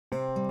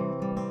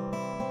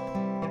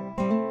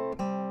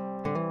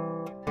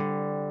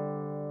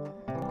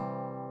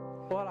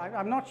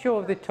I'm not sure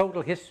of the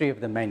total history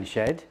of the men's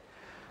shed,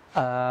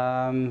 but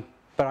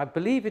I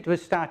believe it was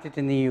started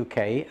in the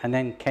UK and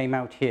then came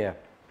out here.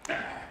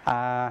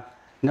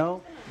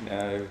 No?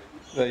 No,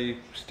 they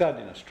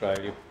started in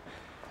Australia.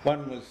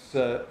 One was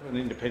an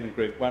independent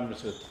group, one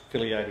was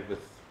affiliated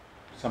with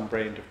some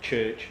brand of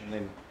church, and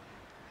then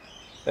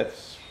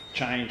that's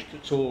changed.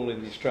 It's all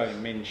in the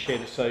Australian Men's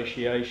Shed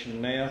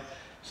Association now.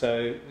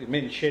 So the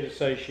Men's Shed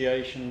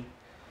Association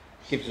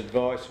gives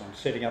advice on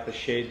setting up a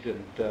shed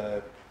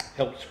and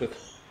helps with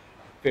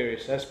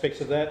various aspects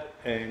of that,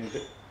 and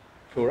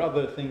for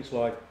other things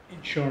like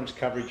insurance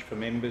coverage for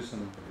members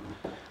and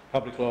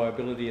public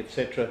liability,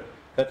 etc.,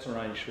 that's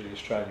arranged through the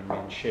Australian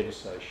Men's Shed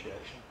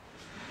Association.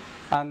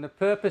 And the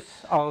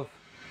purpose of,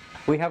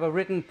 we have a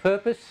written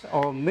purpose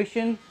or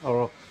mission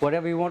or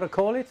whatever you want to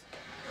call it,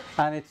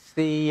 and it's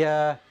the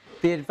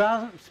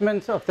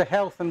advancement of the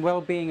health and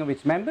well-being of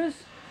its members,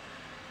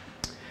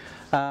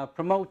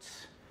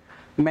 promotes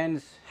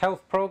men's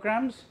health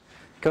programs,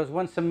 because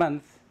once a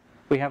month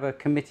we have a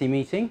committee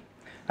meeting,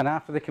 and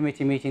after the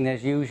committee meeting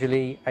there's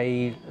usually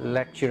a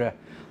lecturer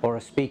or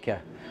a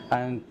speaker,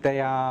 and they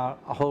are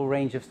a whole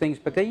range of things,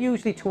 but they're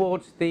usually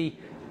towards the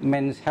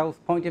men's health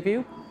point of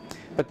view.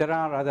 But there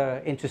are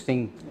other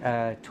interesting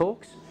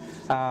talks.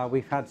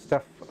 We've had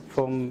stuff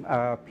from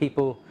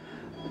people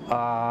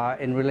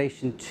in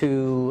relation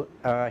to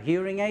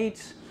hearing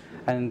aids,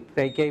 and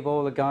they gave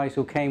all the guys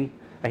who came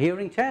a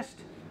hearing test.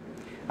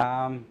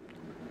 Some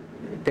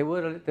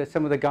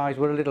of the guys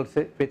were a little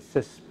bit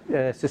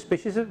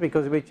suspicious of it,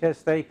 because we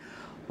just say,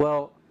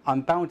 well,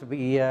 I'm bound to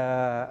be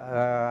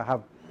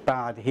have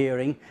bad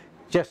hearing,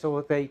 just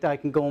so that I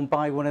can go and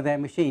buy one of their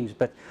machines.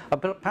 But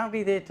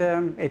apparently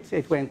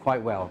it went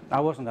quite well. I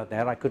wasn't out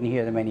there, I couldn't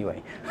hear them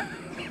anyway.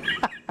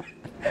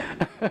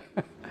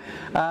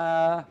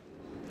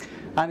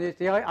 And it's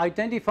the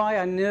identify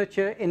and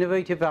nurture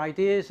innovative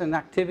ideas and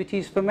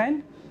activities for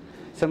men.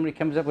 Somebody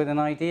comes up with an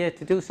idea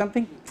to do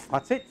something,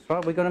 that's it,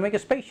 right, we're going to make a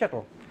space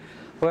shuttle.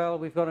 Well,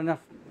 we've got enough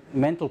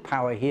mental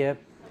power here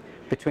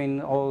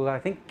between all, I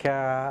think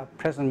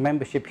present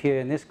membership here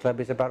in this club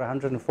is about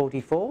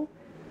 144.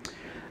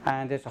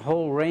 And there's a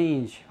whole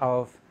range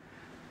of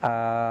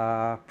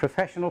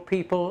professional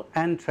people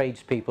and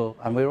tradespeople,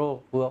 and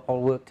we'll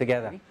all work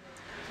together.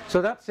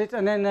 So that's it.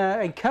 And then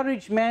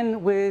encourage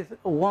men with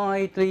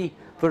widely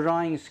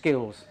varying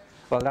skills.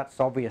 Well, that's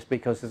obvious,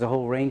 because there's a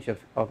whole range of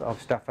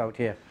stuff out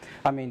here.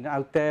 I mean,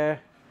 out there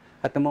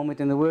at the moment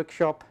in the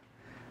workshop,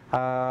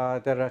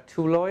 there are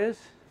 2 lawyers,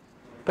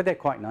 but they're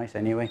quite nice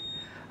anyway.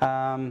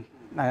 And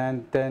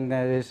then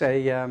there is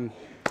a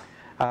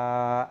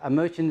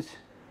merchant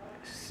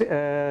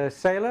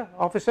sailor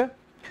officer.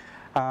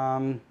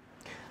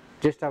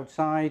 Just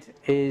outside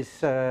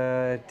is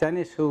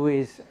Dennis, who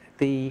is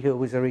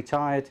a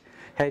retired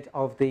head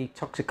of the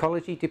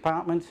toxicology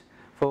department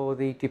for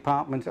the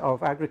Department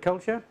of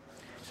Agriculture.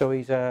 So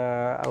he's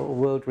a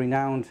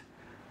world-renowned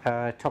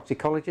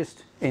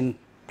toxicologist in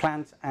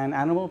plant and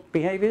animal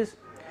behaviours.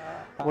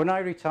 When I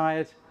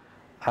retired,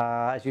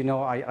 as you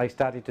know, I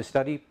started to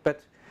study,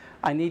 but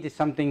I needed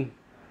something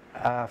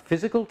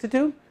physical to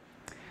do.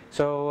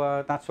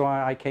 So that's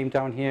why I came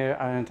down here,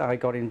 and I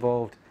got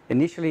involved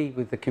initially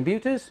with the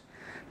computers,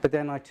 but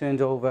then I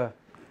turned over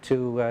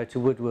to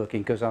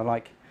woodworking, because I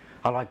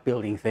like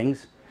building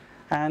things,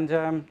 and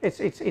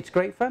it's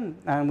great fun,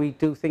 and we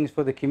do things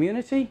for the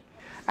community.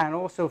 And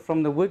also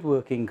from the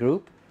woodworking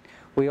group,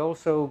 we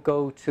also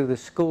go to the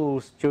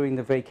schools during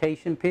the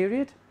vacation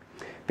period,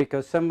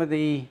 because some of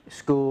the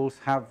schools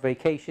have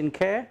vacation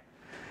care,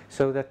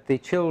 so that the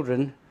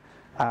children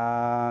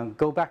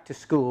go back to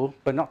school,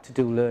 but not to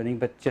do learning,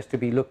 but just to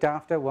be looked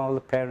after while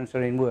the parents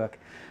are in work.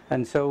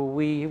 And so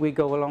we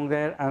go along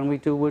there and we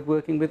do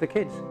woodworking with the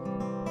kids.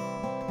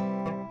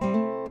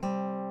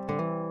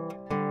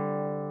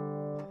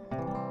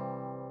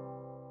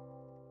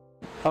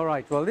 All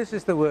right, well, this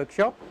is the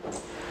workshop.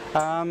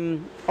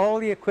 All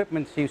the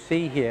equipment you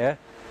see here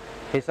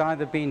has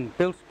either been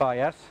built by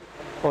us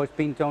or it's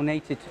been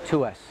donated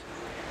to us.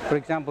 For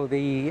example,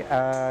 the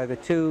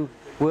 2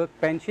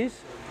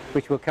 workbenches,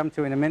 which we'll come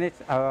to in a minute,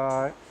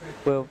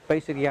 were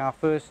basically our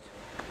first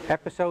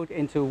episode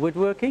into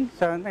woodworking,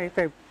 so they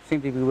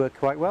seem to be worked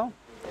quite well.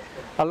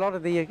 A lot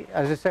of the,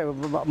 as I said,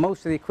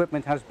 most of the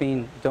equipment has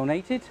been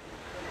donated,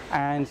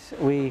 and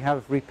we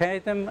have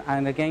repaired them,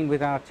 and again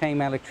with our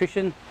tame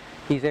electrician,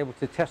 he's able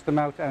to test them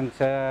out and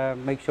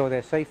make sure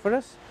they're safe for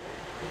us.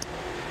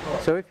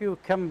 So if you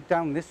come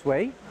down this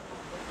way,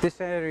 this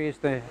area is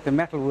the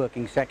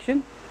metalworking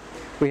section.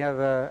 We have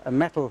a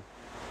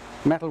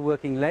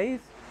metalworking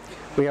lathe.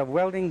 We have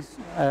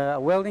a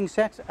welding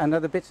set and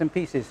other bits and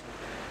pieces.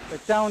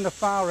 But down the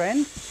far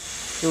end,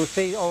 you'll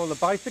see all the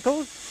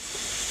bicycles.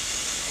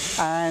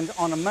 And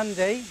on a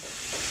Monday,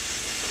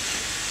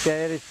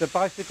 there is the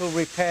bicycle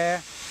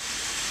repair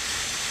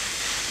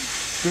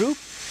group.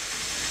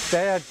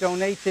 They're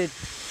donated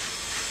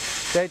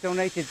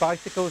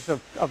bicycles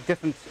of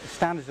different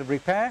standards of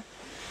repair.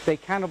 They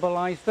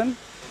cannibalize them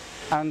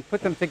and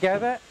put them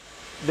together.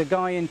 The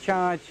guy in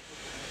charge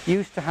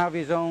used to have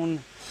his own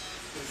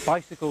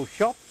bicycle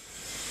shop,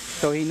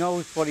 so he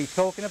knows what he's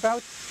talking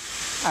about,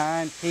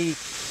 and he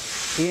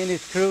and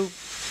his crew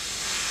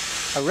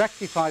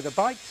rectify the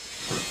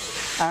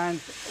bikes,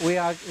 and we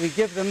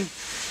give them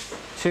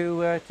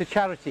to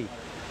charity.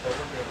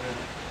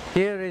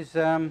 Here is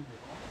a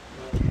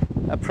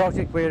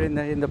project we're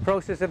in the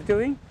process of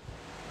doing,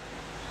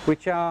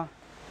 which are,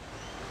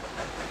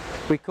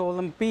 we call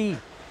them bee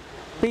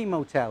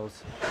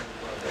motels.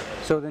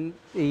 So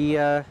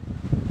the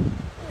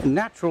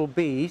natural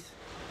bees,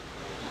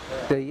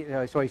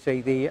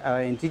 the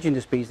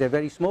indigenous bees, they're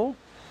very small,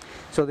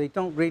 so they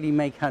don't really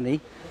make honey,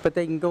 but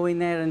they can go in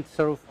there and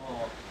sort of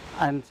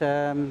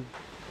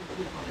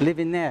live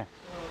in there.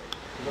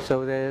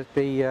 So there's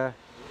the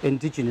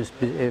indigenous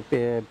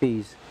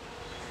bees.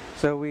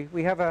 So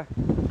we have a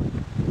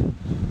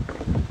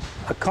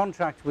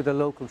contract with a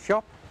local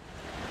shop,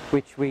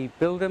 which we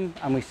build them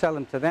and we sell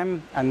them to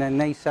them, and then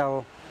they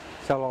sell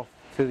off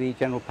to the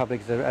general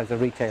public as a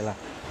retailer.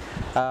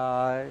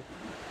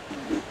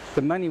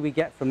 The money we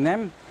get from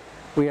them,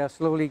 we are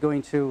slowly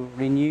going to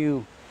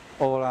renew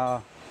all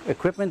our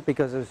equipment,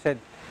 because as I said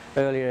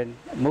earlier,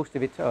 most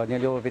of it, or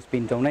nearly all of it's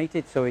been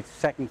donated, so it's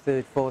second,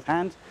 third, fourth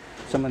hand.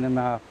 Some of them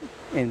are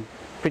in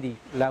pretty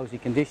lousy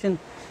condition,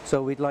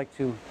 so we'd like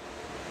to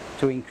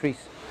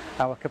increase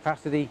our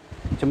capacity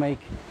to make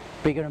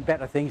bigger and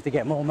better things, to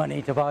get more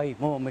money to buy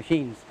more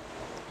machines.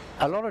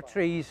 A lot of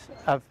trees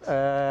have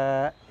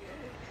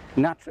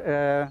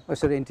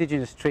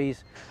indigenous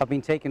trees have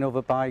been taken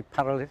over by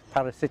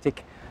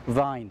parasitic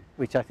vine,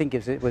 which I think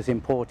was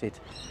imported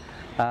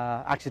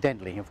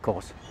accidentally, of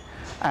course,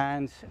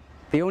 and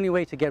the only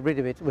way to get rid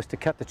of it was to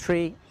cut the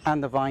tree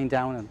and the vine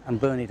down and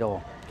burn it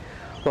all.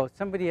 Well,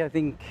 somebody, I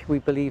think, we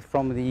believe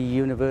from the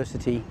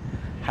university,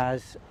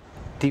 has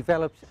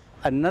developed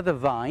another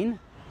vine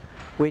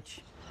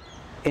which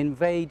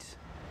invades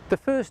the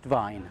first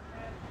vine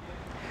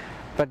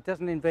but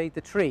doesn't invade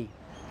the tree.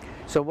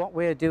 So what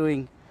we're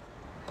doing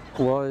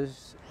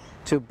was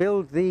to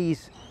build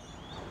these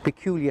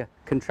peculiar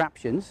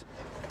contraptions.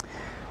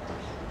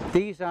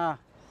 These are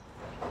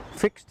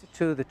fixed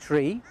to the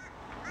tree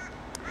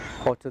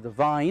or to the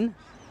vine,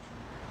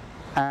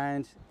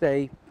 and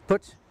they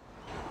put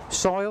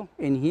soil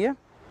in here,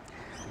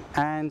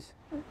 and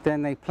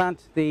then they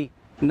plant the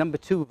number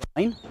 2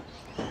 vine,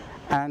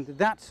 and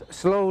that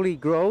slowly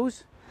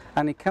grows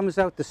and it comes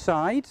out the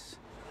sides.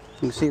 You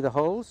can see the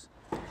holes,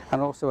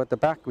 and also at the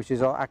back, which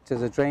is acts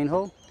as a drain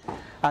hole,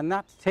 and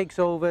that takes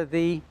over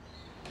the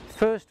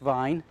first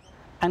vine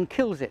and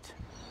kills it,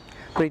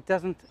 but it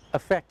doesn't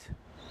affect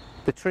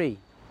the tree.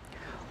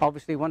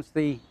 Obviously, once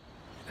the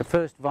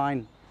first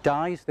vine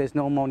dies, there's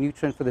no more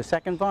nutrient for the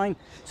second vine,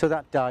 so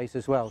that dies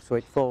as well, so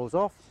it falls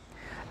off.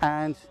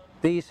 And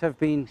these have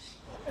been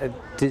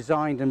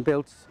designed and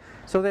built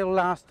so they'll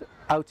last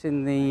out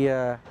in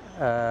the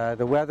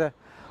weather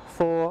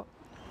for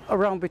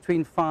around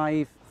between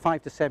 5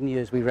 to 7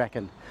 years, we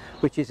reckon,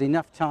 which is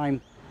enough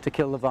time to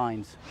kill the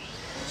vines.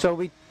 So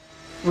we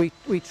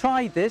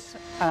tried this.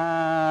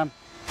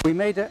 We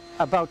made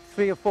about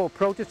 3 or 4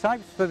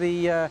 prototypes for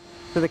the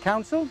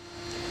council.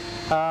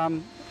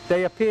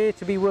 They appear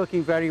to be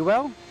working very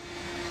well.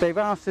 They've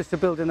asked us to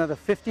build another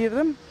 50 of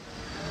them,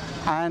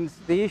 and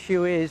the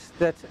issue is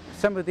that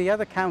some of the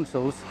other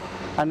councils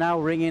are now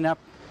ringing up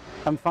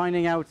and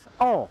finding out,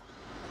 oh,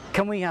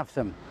 can we have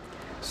some?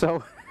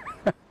 So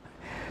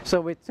so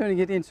we're turning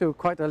it into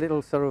quite a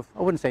little sort of,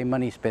 I wouldn't say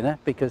money spinner,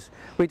 because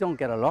we don't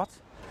get a lot,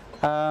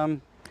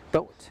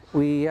 but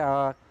we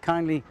are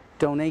kindly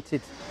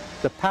donated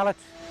the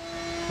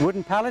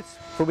wooden pallets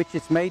for which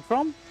it's made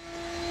from,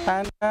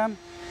 and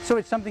so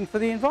it's something for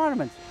the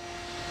environment.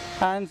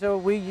 And so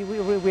we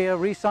are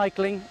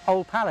recycling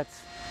old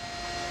pallets,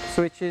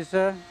 so which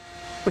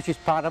is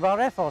part of our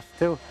ethos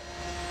to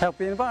help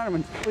the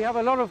environment. We have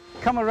a lot of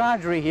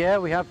camaraderie here.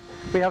 We have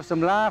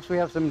some laughs, we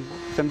have some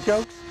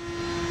jokes.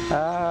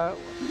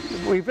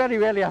 We very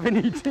rarely have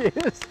any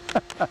tears.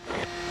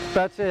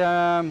 But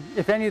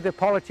if any of the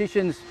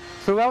politicians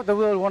throughout the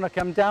world want to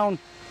come down,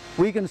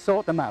 we can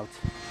sort them out.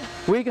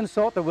 We can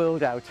sort the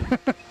world out.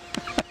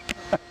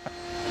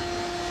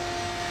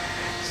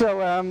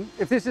 So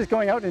if this is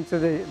going out into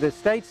the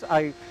States,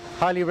 I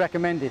highly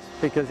recommend it,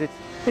 because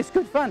it's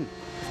good fun.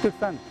 It's good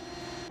fun.